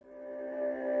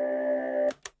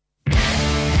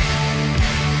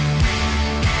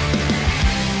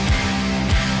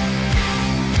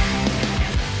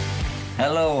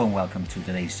welcome to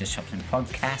today's Just Shopping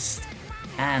podcast.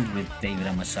 And with David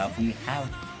and myself, we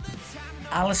have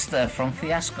Alistair from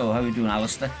Fiasco. How are you doing,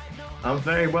 Alistair? I'm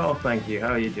very well, thank you. How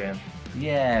are you doing?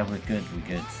 Yeah, we're good.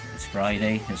 It's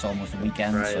Friday. It's almost a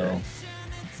weekend, Friday. So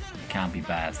it can't be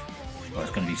bad. Well, it's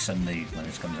going to be Sunday when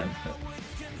this comes out,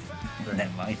 but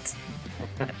never mind.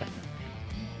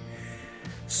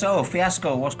 So,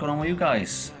 Fiasco, what's going on with you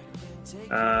guys?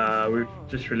 We've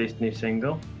just released a new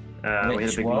single. We had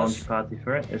a big launch party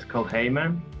for it. It's called Hey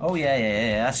Man. Oh,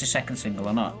 yeah. That's your second single,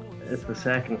 or not? It's the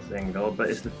second single, but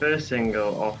it's the first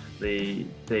single off the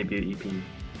debut EP.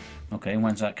 Okay, and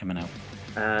when's that coming out?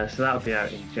 So that'll be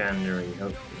out in January,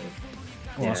 hopefully.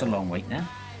 Oh, that's a long wait now.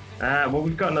 Well,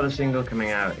 we've got another single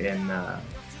coming out in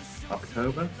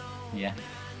October. Yeah.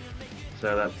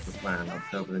 So that's the plan,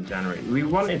 October and January. We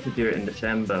wanted to do it in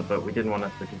December, but we didn't want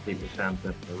us to compete with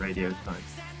Santa for radio time.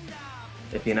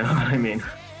 If you know what I mean.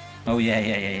 Oh, yeah.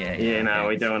 You know,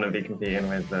 we don't want to be competing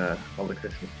with all the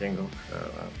Christmas jingles.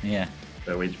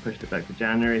 So we just pushed it back to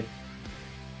January.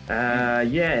 We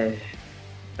had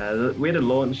a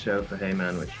launch show for Hey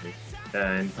Man, which was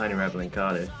in Tiny Rebel in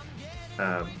Cardiff.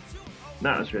 That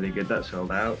was really good. That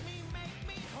sold out.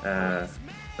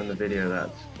 And the video,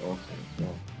 that's awesome as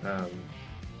well.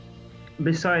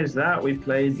 Besides that, we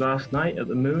played last night at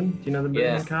the Moon. Do you know the Moon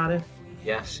in Cardiff?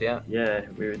 Yes, yeah. Yeah,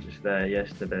 we were just there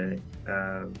yesterday.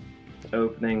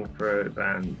 Opening for a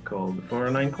band called the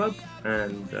 409 Club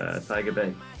and Tiger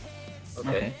Bay.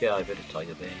 Okay. Yeah, I've heard of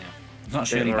Tiger Bay, yeah. It's not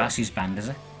Shirley Bassey's band, is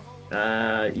it?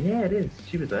 Yeah, it is.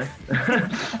 She was there.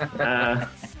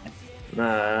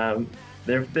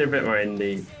 They're a bit more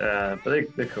indie,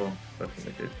 but they're cool.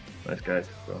 Definitely good. Nice guys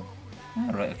as well.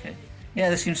 Oh, right, okay. Yeah,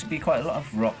 there seems to be quite a lot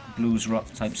of rock, blues rock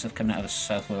type stuff coming out of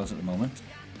South Wales at the moment.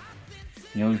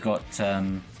 You know, we've got...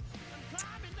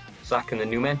 Zach and the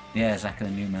New Men? Yeah, Zach and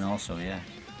the New Men also, yeah.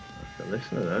 I have to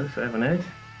listen to those, I haven't heard.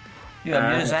 You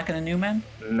haven't heard of Zach and the New Men?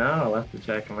 No, I'll have to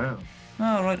check them out.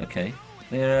 Oh, right, okay.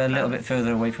 They're a little bit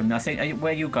further away from... I think,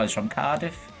 where are you guys from?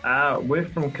 Cardiff? We're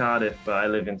from Cardiff, but I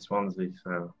live in Swansea,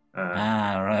 so...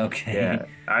 right, okay. Yeah,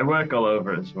 I work all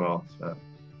over as well, so...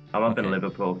 I'm up in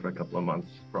Liverpool for a couple of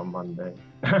months from Monday.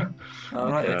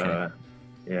 Right, okay.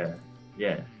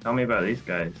 Yeah. Tell me about these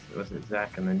guys. Was it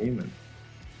Zach and the Newman?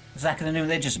 Zach and the New Men,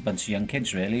 they're just a bunch of young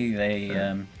kids, really.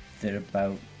 They're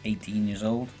about 18 years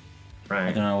old. Right.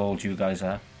 I don't know how old you guys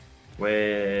are.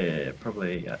 We're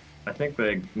probably... I think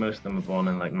most of them were born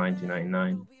in like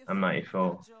 1999. I'm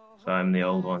 94, so I'm the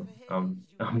old one. I'm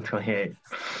 28.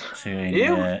 So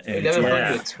you're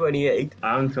 28.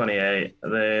 I'm 28.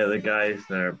 The guys,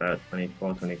 they're about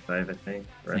 24, 25, I think.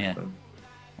 The rest of them.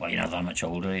 Well, you're not that much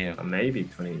older, are you? Maybe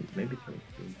 20, maybe 22.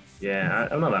 Yeah,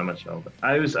 I'm not that much older.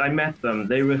 I met them.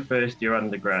 They were first year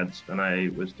undergrads, and I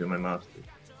was doing my master's.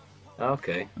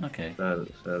 Okay. So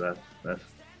that's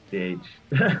the age.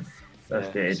 That's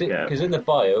the age gap. Because in the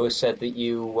bio it said that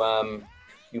you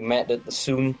met at the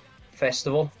Soon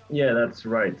Festival. Yeah, that's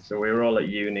right. So we were all at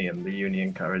uni, and the uni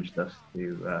encouraged us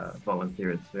to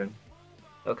volunteer at Soon.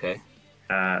 Okay.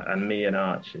 And me and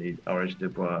Archie, Orange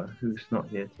Dubois, who's not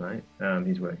here tonight,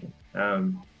 he's working.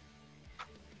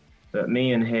 But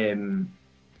me and him,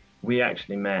 we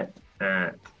actually met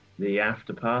at the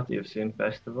after party of Soon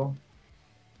Festival.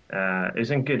 It was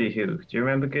in Goody Hoo. Do you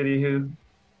remember Goody Hoo?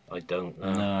 I don't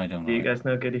know. No, I don't know. Do you guys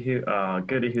know Goody Hoo? Oh,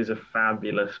 Goody Hoo's a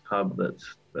fabulous pub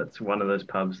that's one of those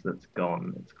pubs that's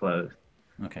gone. It's closed.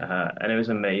 Okay. And it was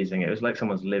amazing. It was like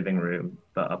someone's living room,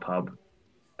 but a pub.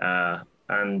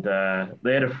 And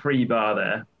they had a free bar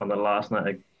there on the last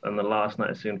night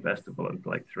of Soon Festival until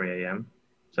like 3 a.m.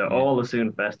 So all the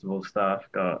Soon Festival staff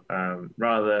got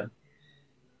rather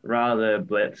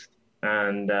blitzed,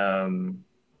 and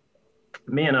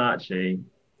me and Archie,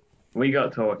 we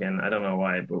got talking. I don't know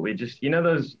why, but we just,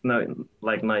 those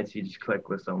nights you just click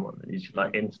with someone and you just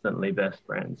like instantly best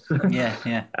friends.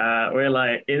 Yeah. We're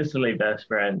like instantly best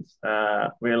friends.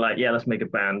 We're like, let's make a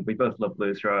band. We both love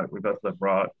blues rock. We both love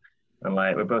rock. And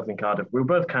like, we're both in Cardiff. We were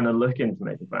both kind of looking to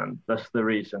make a band. That's the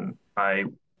reason I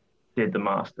did the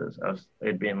masters.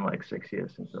 It'd been like 6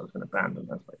 years since I was in a band, and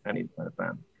I was like, I need to find a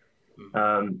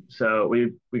band. So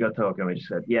we got talking. We just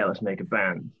said, let's make a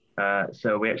band.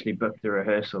 So we actually booked a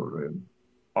rehearsal room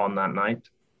on that night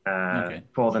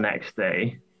for the next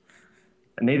day.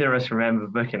 And neither of us remember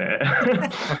booking it.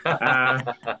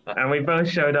 And we both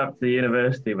showed up to the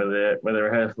university where the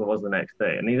rehearsal was the next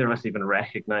day, and neither of us even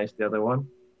recognized the other one.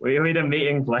 We had a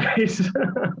meeting place.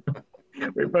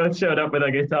 We both showed up with our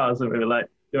guitars, and we were like,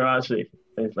 "You're Archie."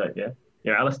 And he's like, "Yeah."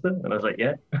 "You're Alistair?" And I was like,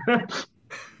 "Yeah."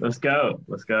 Let's go.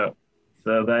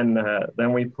 So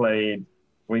then we played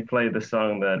the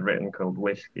song that I'd written called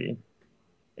Whiskey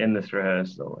in this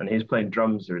rehearsal, and he's playing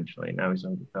drums originally. Now he's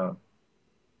on guitar.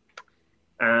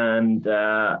 And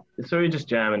so we're just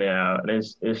jamming it out, and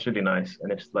it's really nice.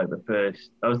 And it's like that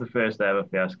was the first ever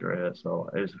Fiasco rehearsal.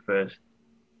 It was the first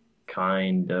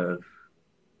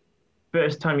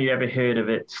time you ever heard of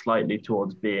it slightly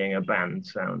towards being a band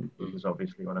sound, because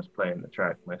obviously when I was playing the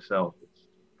track myself, it's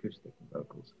acoustic and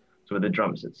vocals. So with the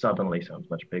drums, it suddenly sounds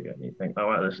much bigger, and you think, oh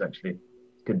wow, this actually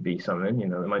could be something,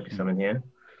 there might be something here.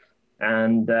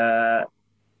 And at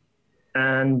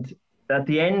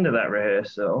the end of that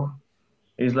rehearsal,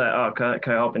 he's like, oh, can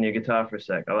I hop on your guitar for a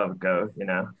sec? I'll have a go,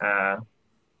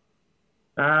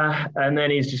 and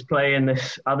then he's just playing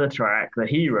this other track that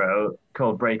he wrote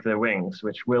called Break Their Wings,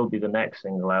 which will be the next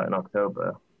single out in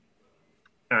October.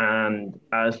 And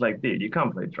I was like, dude, you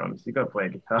can't play drums. You got to play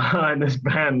guitar in this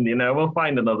band, We'll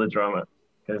find another drummer,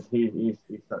 because he's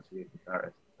such a good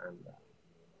guitarist. And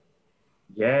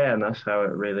and that's how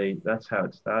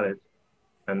it started.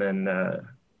 And then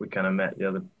we kind of met the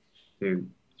other two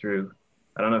through,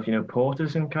 I don't know if you know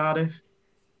Porter's in Cardiff.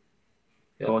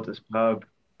 Yeah. Porter's Pub,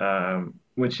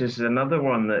 which is another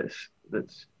one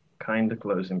that's kind of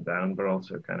closing down, but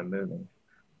also kind of moving.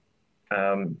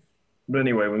 But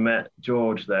anyway, we met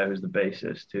George there, who's the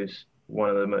bassist, who's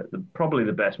one of probably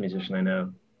the best musician I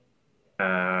know.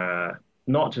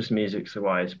 Not just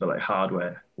music-wise, but like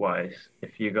hardware-wise.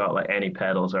 If you got like any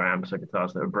pedals or amps or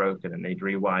guitars that are broken and need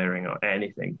rewiring or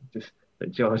anything, just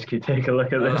that George could take a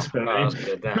look at this for me.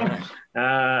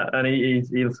 And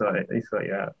he'll sort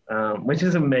you out, which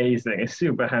is amazing. It's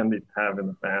super handy to have in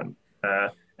the band.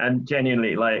 And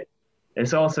genuinely, like,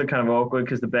 it's also kind of awkward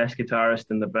because the best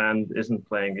guitarist in the band isn't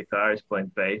playing guitar, he's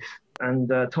playing bass.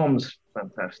 And Tom's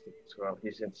fantastic as well.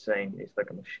 He's insane. He's like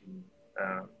a machine.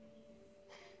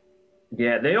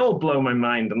 They all blow my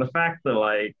mind. And the fact that,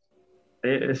 like,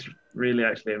 it's really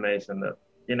actually amazing that,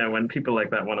 when people like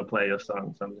that want to play your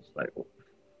songs, I'm just like,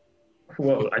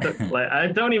 whoa, I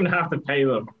don't even have to pay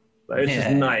them. Like, it's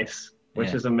just nice,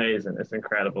 which is amazing. It's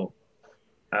incredible.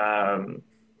 Tom's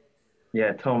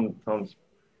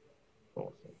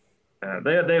awesome.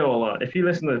 They all are. If you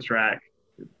listen to the track,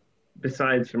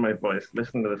 besides from my voice,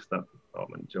 listen to the stuff that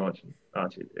Tom and George and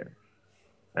Archie do.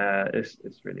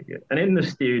 It's really good. And in the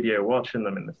studio, watching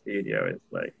them in the studio, it's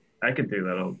like, I could do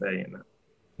that all day,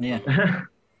 Yeah.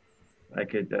 I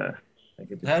could.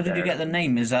 How did you get the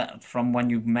name? Is that from when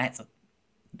you met?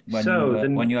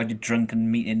 When you had your drunken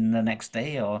meeting the next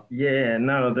day, or? Yeah,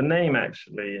 no, the name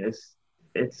actually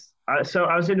so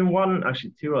I was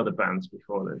in two other bands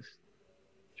before this,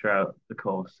 throughout the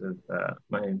course of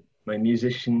my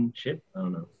musicianship. I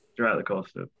don't know, throughout the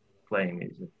course of playing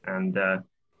music, and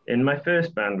in my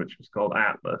first band, which was called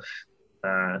Atlas,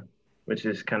 which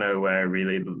is kind of where I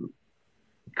really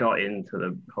got into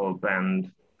the whole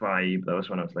band vibe. That was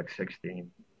when I was like 16.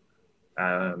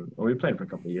 We played for a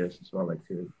couple of years as well, like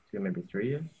two maybe 3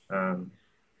 years.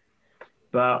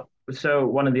 But so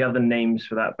one of the other names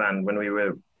for that band when we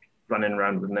were running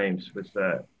around with names was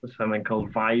something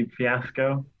called Vibe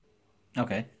Fiasco.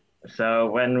 Okay. So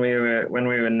when we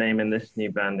were naming this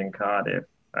new band in Cardiff,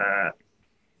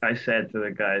 I said to the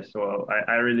guys, well,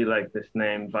 I really like this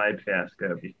name Vibe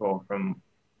Fiasco before from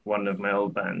one of my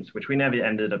old bands, which we never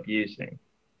ended up using.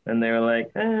 And they were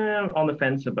like, I'm on the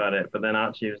fence about it. But then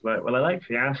Archie was like, well, I like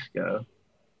Fiasco.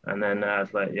 And then I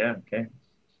was like, yeah, okay.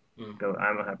 Go.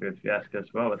 I'm happy with Fiasco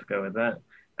as well. Let's go with that.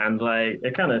 And like,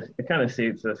 it kind of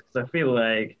suits us, because I feel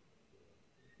like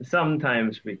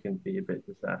sometimes we can be a bit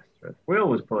disastrous. We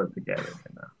always pull it together,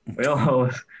 We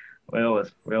always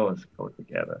pull it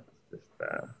together. It's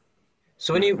just,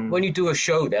 So when you do a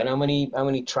show, then how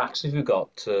many tracks have you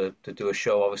got to do a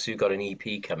show? Obviously, you've got an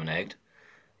EP coming out.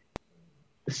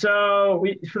 So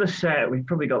for the set, we've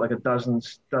probably got like a dozen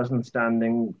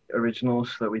standing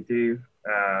originals that we do,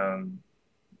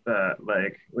 but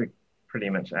like we pretty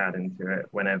much add into it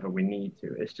whenever we need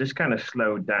to. It's just kind of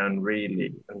slowed down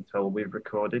really until we've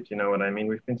recorded. You know what I mean?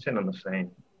 We've been sitting on the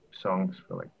same songs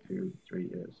for like 2-3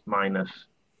 years, minus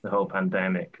the whole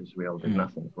pandemic, because we all did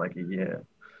nothing for like a year.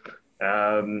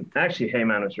 Actually, Hey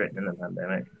Man was written in the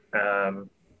pandemic,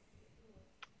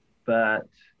 but.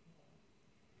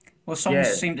 Well, songs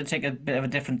seem to take a bit of a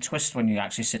different twist when you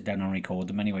actually sit down and record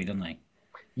them anyway, don't they?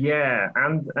 Yeah,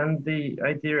 and the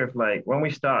idea of like, when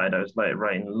we started, I was like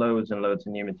writing loads and loads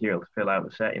of new material to fill out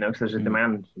the set, because there's a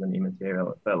demand for the new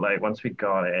material. But like once we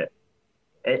got it,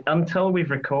 until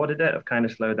we've recorded it, I've kind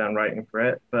of slowed down writing for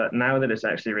it. But now that it's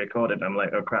actually recorded, I'm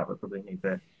like, oh crap, I probably need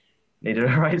to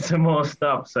write some more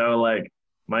stuff. So like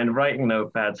my writing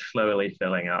notepad's slowly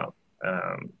filling up.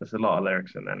 There's a lot of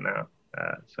lyrics in there now.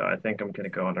 So I think I'm going to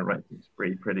go on a writing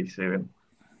spree pretty soon.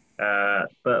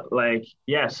 But like,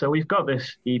 yeah, so we've got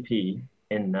this EP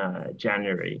in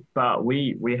January, but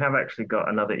we have actually got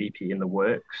another EP in the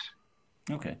works.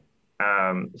 Okay.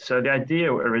 So the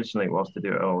idea originally was to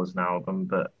do it all as an album,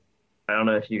 but I don't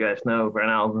know if you guys know, but an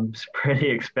album's pretty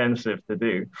expensive to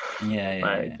do, Yeah, yeah,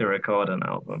 like yeah. to record an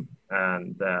album.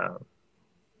 And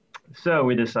so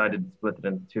we decided to split it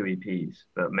into two EPs,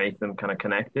 but make them kind of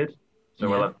connected. So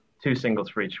we'll Yeah. have two singles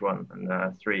for each one and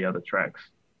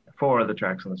four other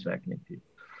tracks on the second EP.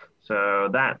 So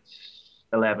that's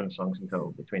 11 songs in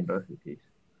total between both EPs.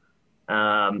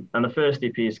 And the first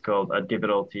EP is called I'd Give It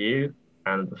All to You.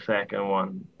 And the second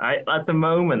one, at the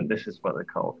moment, this is what they're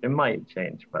called. It might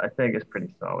change, but I think it's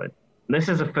pretty solid. And this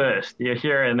is a first. You're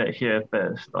hearing it here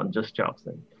first on Just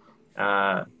Chopsing.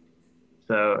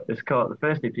 So the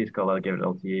first EP is called I'll Give It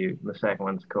All to You. And the second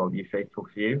one's called You Faithful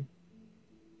Few.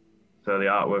 So the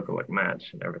artwork will like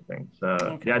match and everything. So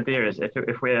Okay. the idea is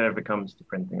if we ever comes to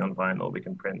printing on vinyl, we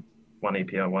can print one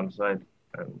EP on one side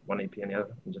and one EP on the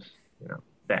other, and just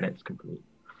then it's complete.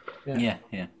 Yeah,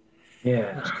 yeah.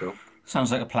 Yeah. That's cool.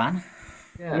 Sounds like a plan.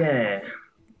 Yeah. Yeah.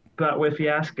 But we're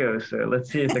Fiasco, so let's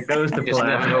see if it goes to Just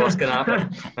never know what's going to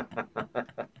happen.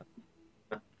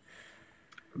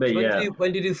 But So yeah,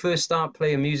 when did you first start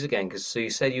playing music again? Because so you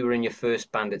said you were in your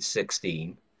first band at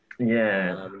 16.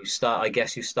 yeah. I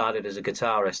guess you started as a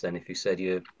guitarist then. If you said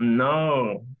you.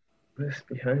 No, this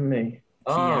behind me.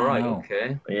 Oh right, Piano.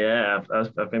 okay. Yeah,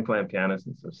 I've been playing piano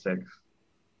since I was 6.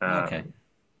 Okay.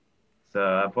 So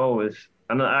I've always,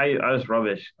 and I was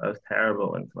rubbish. I was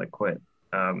terrible until I quit.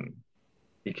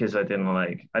 Because I didn't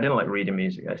like reading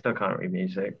music. I still can't read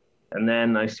music. And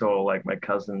then I saw like my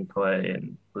cousin play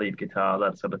and lead guitar,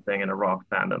 that sort of thing in a rock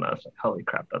band, and I was like, holy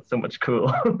crap, that's so much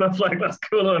cool. that's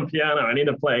cooler than piano. I need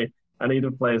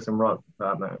to play some rock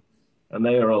guitar now. And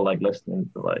they were all like listening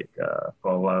to like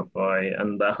Fall Out Boy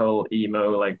and the whole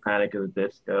emo like Panic at the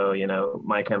Disco,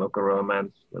 My Chemical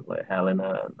Romance with like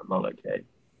Helena and Mono Cake.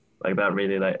 Like that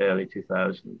really like early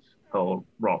 2000s whole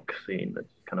rock scene that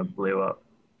just kind of blew up.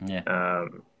 Yeah.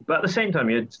 But at the same time,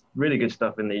 you had really good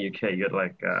stuff in the UK. You had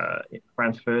like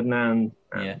Franz Ferdinand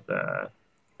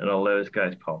and all those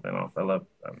guys popping off. I love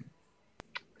them.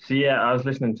 So yeah, I was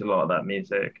listening to a lot of that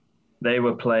music. They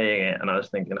were playing it, and I was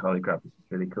thinking, holy crap, this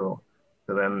is really cool.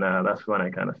 So then that's when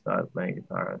I kind of started playing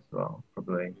guitar as well.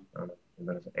 Probably, I don't know, when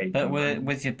I was 8 But or 9.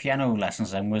 with your piano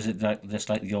lessons, then was it like just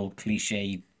like the old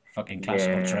cliche fucking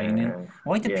classical training?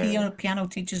 Why do piano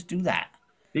teachers do that?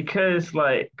 Because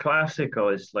like classical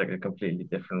is like a completely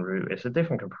different route. It's a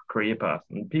different career path,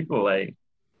 and people like,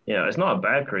 it's not a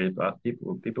bad career path.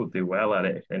 People do well at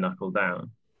it if they knuckle down.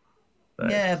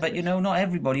 But Yeah, but not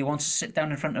everybody wants to sit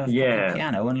down in front of a fucking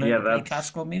piano and learn to play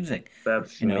classical music.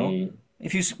 That's me.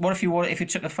 If you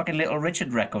took a fucking Little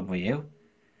Richard record with you,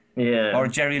 or a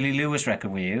Jerry Lee Lewis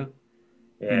record with you,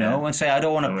 and say I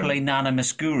don't want to play Nana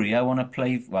Mouskouri, I want to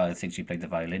play. Well, I think she played the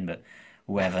violin, but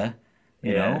whoever,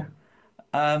 you know.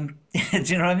 Do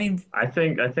you know what I mean? I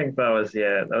think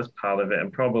that was part of it,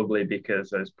 and probably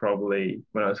because I was probably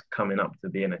when I was coming up to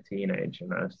being a teenager,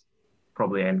 and I was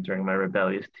probably entering my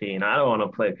rebellious teen. I don't want to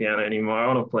play piano anymore. I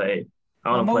want to play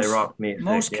rock music.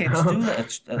 Most kids do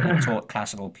that are taught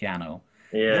classical piano.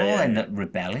 Yeah, they all end up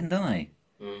rebelling, don't they?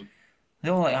 Mm.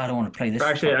 They're all like, I don't want to play this.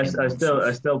 Actually, I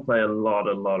still play a lot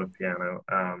of piano.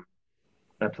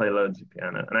 I play loads of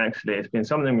piano, and actually, it's been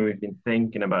something we've been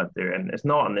thinking about doing. It's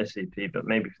not on this EP, but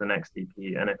maybe for the next EP,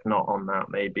 and if not on that,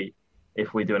 maybe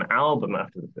if we do an album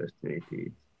after the first 2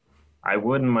 EPs, I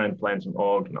wouldn't mind playing some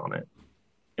organ on it,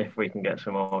 if we can get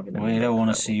some organ. Well, you don't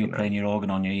want to see you playing your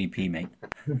organ on your EP, mate.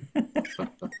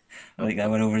 I think that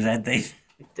went over his head, Dave.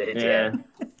 It did, yeah.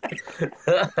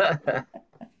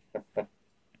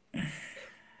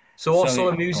 So what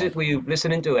sort of music were you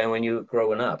listening to when you were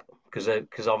growing up? Because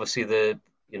obviously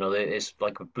it's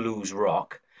like a blues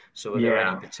rock. So were there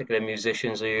any particular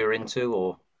musicians that you're into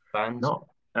or bands? No.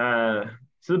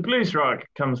 So the blues rock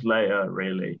comes later,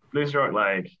 really. Blues rock,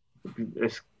 like,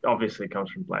 this obviously comes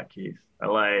from Black Keys. I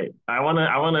want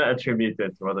to attribute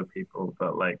it to other people,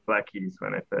 but like Black Keys,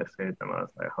 when I first heard them, I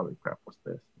was like, holy crap, what's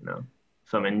this?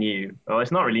 Something new. Well,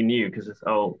 it's not really new because it's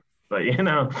old, but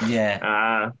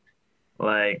Yeah.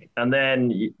 And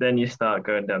then you start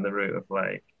going down the route of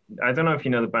like, I don't know if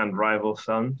you know the band Rival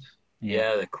Sons.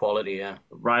 Yeah, the quality, yeah.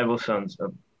 Rival Sons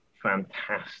are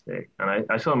fantastic. And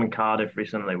I saw them in Cardiff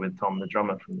recently with Tom, the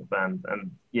drummer from the band.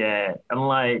 And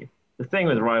like the thing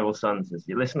with Rival Sons is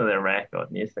you listen to their record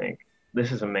and you think,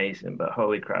 this is amazing, but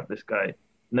holy crap, this guy,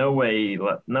 no way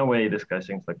this guy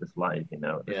sings like this live,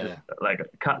 This is like a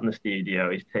cut in the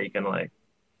studio. He's taken like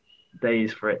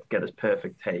days for it to get his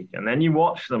perfect take. And then you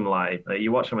watch them live,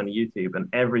 you watch them on YouTube, and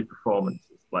every performance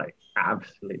is like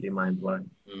absolutely mind-blowing.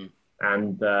 Mm.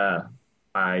 And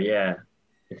yeah,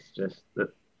 it's just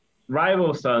the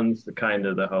Rival Sons are kind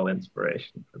of the whole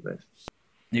inspiration for this.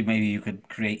 Maybe you could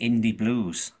create indie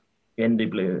blues. Indie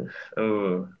blues.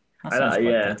 Oh, that sounds quite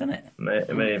good, doesn't it?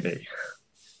 Maybe.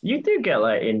 You do get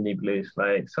like indie blues,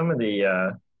 like some of the.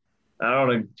 I don't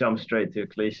want to jump straight to a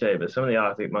cliche, but some of the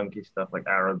Arctic Monkey stuff, like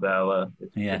Arabella,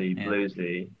 it's pretty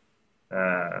bluesy.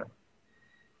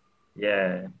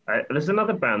 There's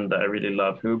another band that I really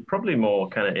love, who probably more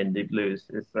kind of indie blues.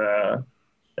 Is I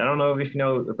don't know if you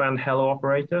know the band Hello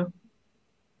Operator.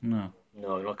 No,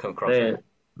 not come across it.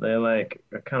 They're like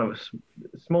a kind of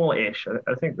small-ish.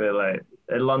 I think they're like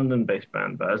a London-based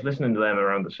band, but I was listening to them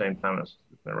around the same time as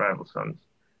the Rival Sons.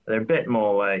 They're a bit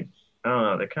more like, I don't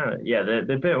know, they're kind of, they're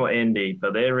a bit more indie,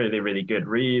 but they're really, really good,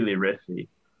 really riffy.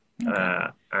 Okay.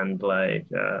 And like,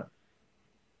 so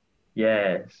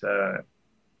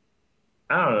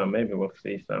I don't know, maybe we'll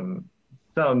see some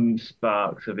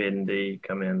sparks of indie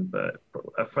come in, but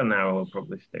for now we'll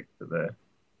probably stick to the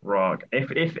rock.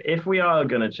 If we are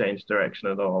going to change direction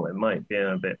at all, it might be in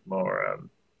a bit more,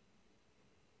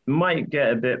 might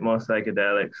get a bit more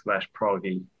psychedelic /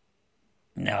 proggy.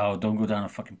 No, don't go down a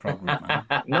fucking prog route, man.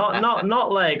 not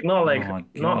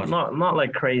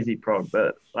like crazy prog,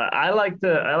 but I like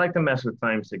to mess with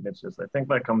time signatures. I think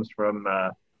that comes from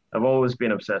I've always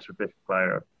been obsessed with Biffy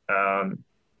Clyro,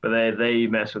 but they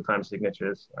mess with time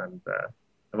signatures, and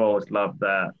I've always loved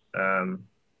that.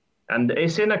 And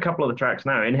it's in a couple of the tracks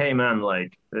now. In Hey Man,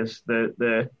 like this,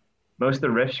 the most of the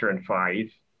riffs are in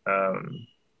 5.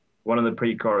 One of the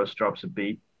pre-chorus drops a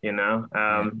beat,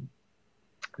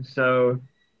 So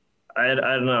I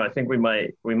don't know. I think we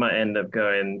might end up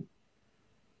going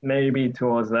maybe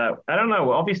towards that. I don't know.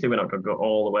 Well, obviously, we're not going to go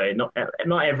all the way. Not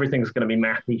everything's going to be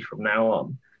mathy from now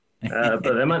on. But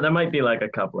there might be like a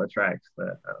couple of tracks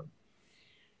that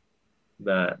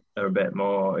are a bit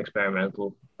more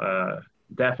experimental.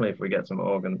 Definitely, if we get some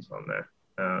organs on there.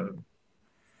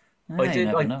 I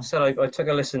took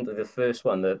a listen to the first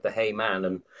one, the Hey Man,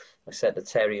 and I said to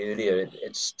Terry earlier,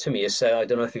 it's to me, I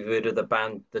don't know if you've heard of the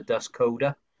band, the Dust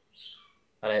Coda,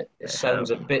 and it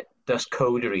sounds a bit Dust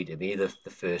Coda-y to me, the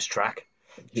first track.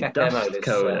 Check them out.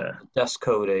 Dust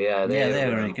Coda, yeah.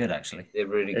 They're really good, actually. They're a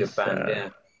really good band, yeah.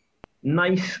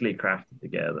 Nicely crafted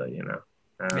together,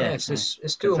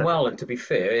 it's doing well, and to be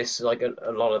fair, it's like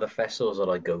a lot of the festivals that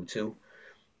I go to,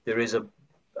 there is a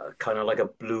kind of like a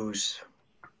blues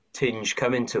tinge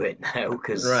coming to it now,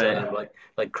 because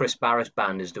like Chris Barrett's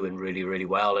band is doing really, really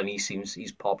well, and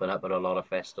he's popping up at a lot of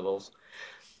festivals.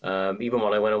 Even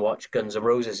when I went and watched Guns N'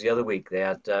 Roses the other week, they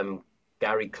had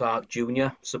Gary Clark Jr.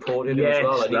 supported him as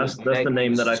well. And that's the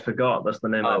name that I forgot. That's the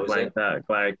name I blanked out.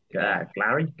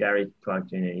 Gary Clark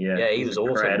Jr. Yeah, he was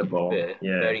awesome. Incredible.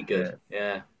 Very good.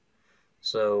 Yeah.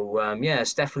 So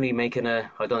it's definitely making I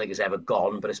don't think it's ever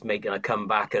gone, but it's making a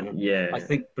comeback, and I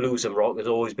think blues and rock has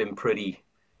always been pretty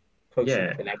closely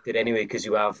connected anyway, because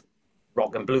you have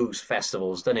rock and blues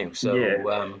festivals, don't you?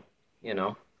 So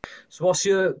So what's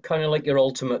your kind of like your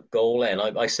ultimate goal then?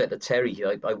 I said to Terry,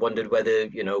 I wondered whether,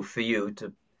 for you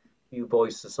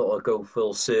boys to sort of go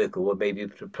full circle, or maybe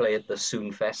to play at the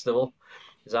Soon Festival.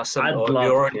 Is that something?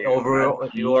 Have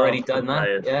you already done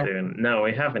that? Yeah. Soon. No,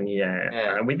 we haven't yet.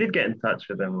 Yeah. We did get in touch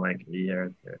with them like a year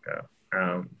or two ago.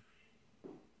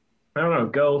 I don't know.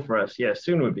 Goal for us,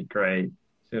 soon would be great.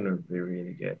 Soon would be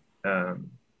really good.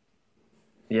 And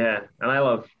I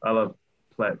love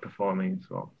performing as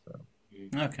well. So.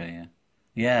 Okay,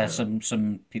 yeah.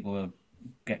 Some people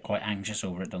get quite anxious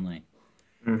over it, don't they?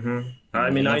 Mm-hmm. I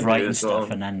mean, I writing stuff,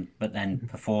 well. but then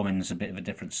performing is a bit of a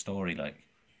different story, like.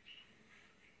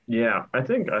 Yeah, I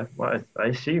think I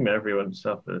assume everyone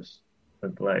suffers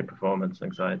with like performance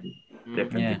anxiety,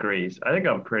 different degrees. I think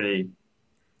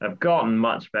I've gotten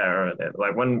much better at it.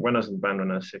 Like when I was in the band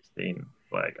when I was 16,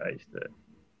 like I used to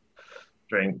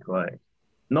drink like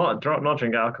not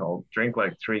drink alcohol, drink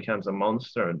like 3 cans of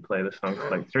Monster and play the songs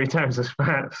like 3 times as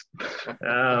fast.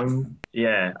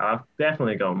 I've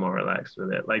definitely got more relaxed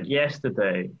with it. Like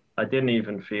yesterday, I didn't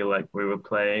even feel like we were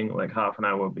playing. Like half an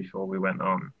hour before we went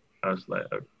on, I was like,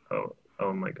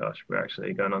 oh my gosh, we're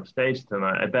actually going on stage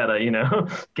tonight. I better,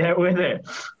 get with it.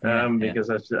 Because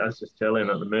I was just chilling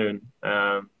at the Moon.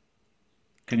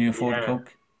 Can you afford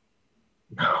Coke?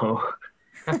 No,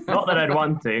 not that I'd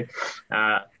want to.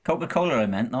 Coca-Cola, I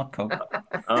meant, not Coke.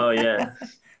 Oh, yeah.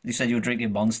 You said you were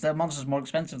drinking Monster. Monster's more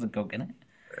expensive than Coke, isn't it?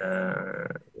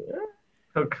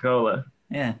 Coca-Cola.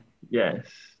 Yeah. Yes.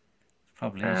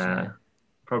 Probably is.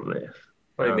 Probably is.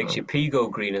 Well, it makes your pee go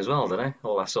green as well, doesn't it?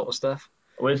 All that sort of stuff.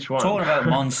 Which one? Talking about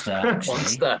Monster, actually.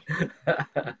 Monster.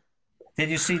 Did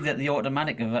you see that the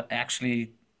Automatic have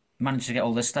actually managed to get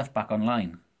all this stuff back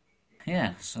online.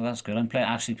 Yeah, so that's good. I'm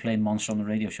actually playing Monster on the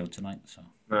Radio Show tonight. So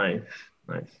nice.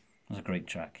 That's a great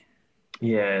track.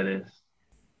 Yeah, it is.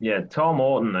 Yeah, Tom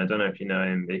Orton. I don't know if you know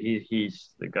him, but he's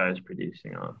the guy who's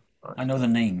producing our I know the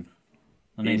name.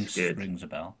 The name rings a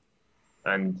bell.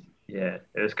 And yeah,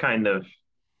 it was kind of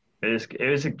it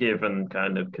was a given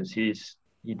kind of because he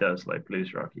does like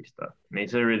blues rocky stuff, and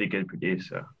he's a really good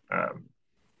producer.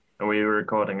 And we were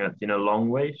recording at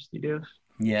Longwave Studios.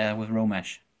 Yeah, with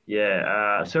Romesh.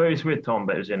 Yeah, so it was with Tom,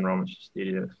 but it was in Romesh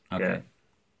Studios. Okay.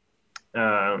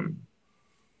 Yeah.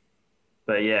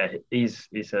 But yeah, he's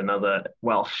another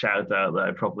Welsh shout out that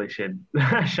I probably should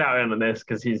shout out on this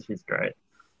because he's great,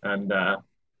 and I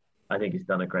think he's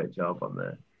done a great job on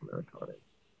the recording.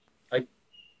 I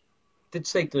did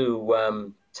say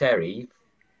to Terry,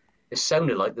 it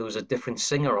sounded like there was a different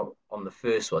singer on the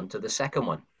first one to the second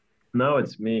one. No,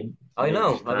 it's me. I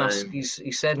know, and he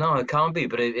said no, it can't be,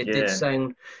 but it did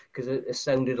sound, because it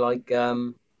sounded like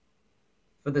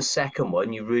for the second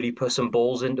one you really put some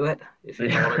balls into it, if you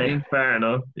know what I mean. Fair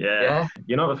enough. Yeah.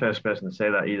 You're not the first person to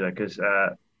say that either, because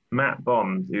Matt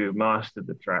Bond, who mastered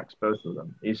the tracks, both of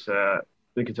them, he's the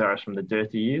guitarist from the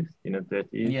Dirty Youth. You know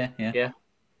Dirty Youth? Yeah.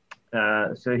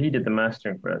 So he did the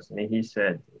mastering for us, and he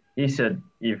said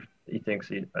you've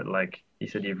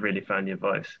really found your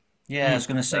voice. Yeah, I was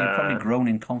going to say you've probably grown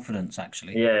in confidence,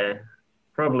 actually. Yeah,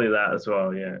 probably that as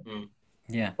well. Yeah.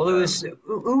 Yeah. Well,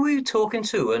 who were you talking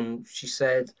to? And she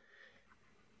said,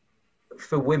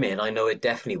 for women, I know it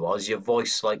definitely was. Your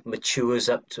voice like matures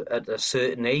up to at a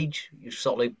certain age. You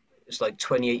sort of like it's like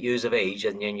 28 years of age,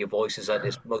 and then your voice is at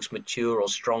its most mature or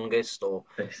strongest, or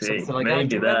something like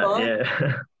maybe that.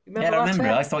 Yeah. I remember.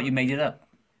 I thought you made it up.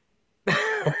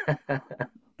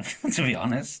 To be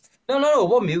honest. No.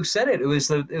 One you said it. It was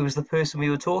the person we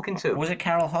were talking to. Was it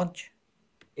Carol Hodge?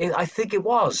 I think it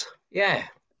was. Yeah.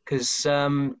 Because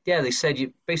they said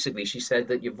she said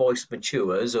that your voice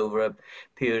matures over a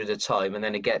period of time, and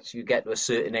then you get to a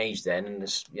certain age then, and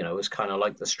it's kind of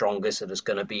like the strongest that it's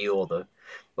going to be, or the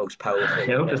most powerful. I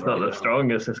hope it's not the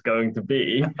strongest it's going to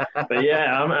be, but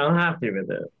yeah, I'm happy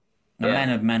with it.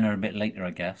 The men are a bit later,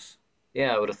 I guess.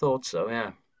 Yeah, I would have thought so.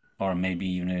 Yeah, or maybe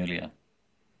even earlier.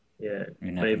 Yeah,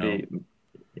 you never know.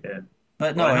 Yeah,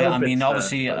 but no, I mean,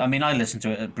 obviously, I mean, I listened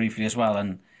to it briefly as well,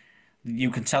 and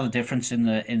you can tell the difference in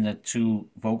the two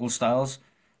vocal styles,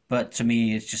 but to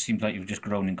me, it just seems like you've just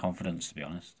grown in confidence, to be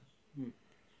honest.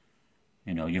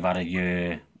 You've had a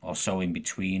year or so in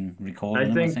between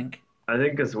recording them, I think. I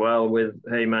think as well with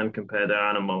Hey Man compared to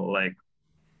Animal, like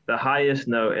the highest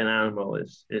note in Animal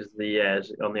is the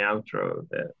yes on the outro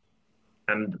of it,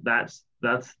 and that's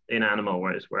in Animal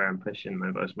where I'm pushing my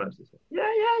voice most. Yeah,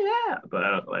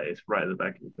 but like it's right at the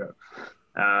back of the throat.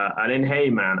 And in Hey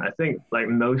Man, I think like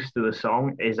most of the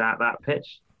song is at that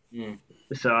pitch.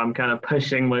 So I'm kind of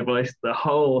pushing my voice the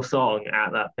whole song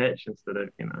at that pitch instead of,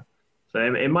 So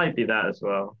it might be that as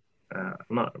well. I'm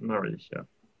not really sure.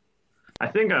 I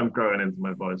think I'm growing into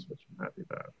my voice, which I'm happy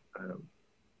about.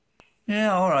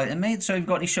 Yeah, all right. And mate, so you've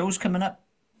got any shows coming up?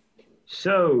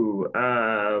 So,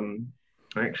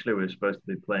 actually we're supposed to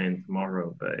be playing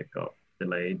tomorrow, but it got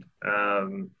delayed.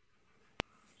 So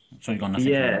you got nothing?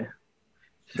 Yeah.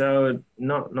 So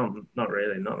not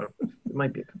really. It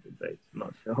might be a couple of dates. I'm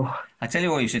not sure. I tell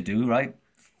you what you should do, right?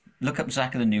 Look up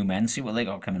Zach and the New Men, see what they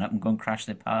got coming up, and go and crash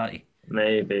their party.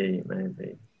 Maybe.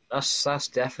 That's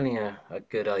definitely a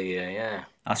good idea. Yeah.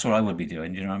 That's what I would be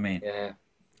doing. Do you know what I mean? Yeah.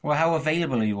 Well, how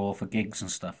available are you all for gigs and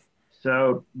stuff?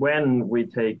 So when we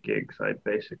take gigs, I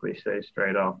basically say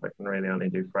straight off I can really only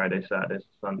do Friday, Saturdays,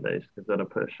 Sundays, because at a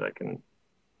push I can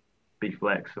be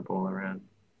flexible around.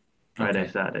 Friday,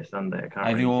 Saturday, Sunday. I can't.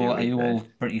 Are you all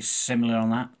pretty similar on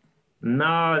that?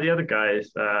 No, the other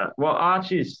guys. Well,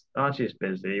 Archie's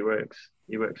busy. He works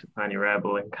at Penny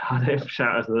Rebel in Cardiff.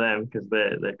 Shout out to them because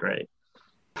they're great.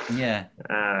 Yeah.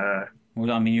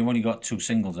 Well, I mean, you've only got 2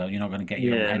 singles out. You're not going to get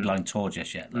your headline tour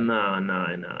just yet. Like. No, I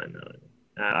know.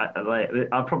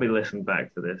 I'll probably listen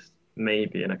back to this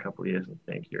maybe in a couple of years and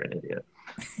think you're an idiot.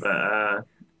 But.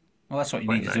 Well, that's what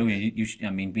you need to do. You should,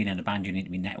 I mean, being in a band, you need to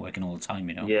be networking all the time,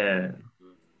 Yeah.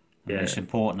 It's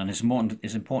important, and it's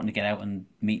important to get out and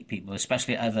meet people,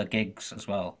 especially at other gigs as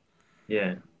well.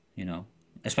 Yeah.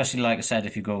 Especially like I said,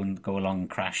 if you go along and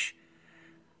crash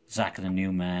Zach and the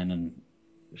New Men, and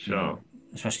sure,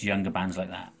 especially younger bands like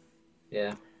that.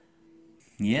 Yeah.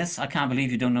 Yes, I can't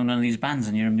believe you don't know none of these bands,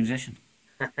 and you're a musician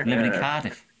living in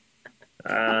Cardiff.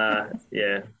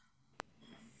 Yeah.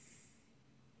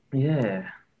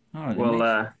 Yeah. All right,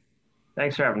 well,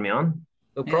 thanks for having me on.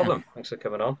 No problem. Thanks for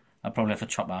coming on. I'll probably have to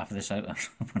chop half of this out.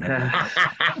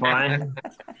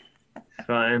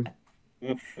 Fine.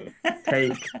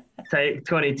 take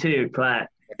 22, clap.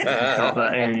 Got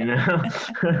that in, you know.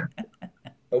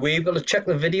 Are we able to check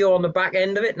the video on the back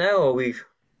end of it now, or we've?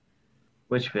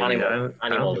 Which video?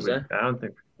 Animal, is there? I don't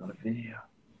think we've got a video.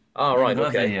 Oh, right,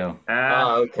 okay.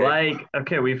 Okay.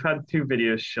 Okay, we've had 2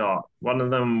 videos shot. One of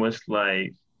them was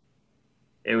like,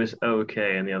 it was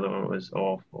okay, and the other one was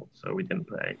awful, so we didn't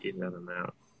put either of them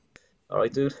out. All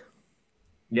right, dude.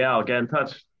 Yeah, I'll get in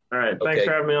touch. All right, thanks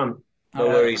for having me on. No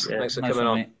worries. Thanks for coming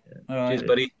on. Cheers,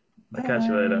 buddy. I'll catch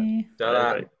you later.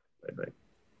 Ta-da. Bye.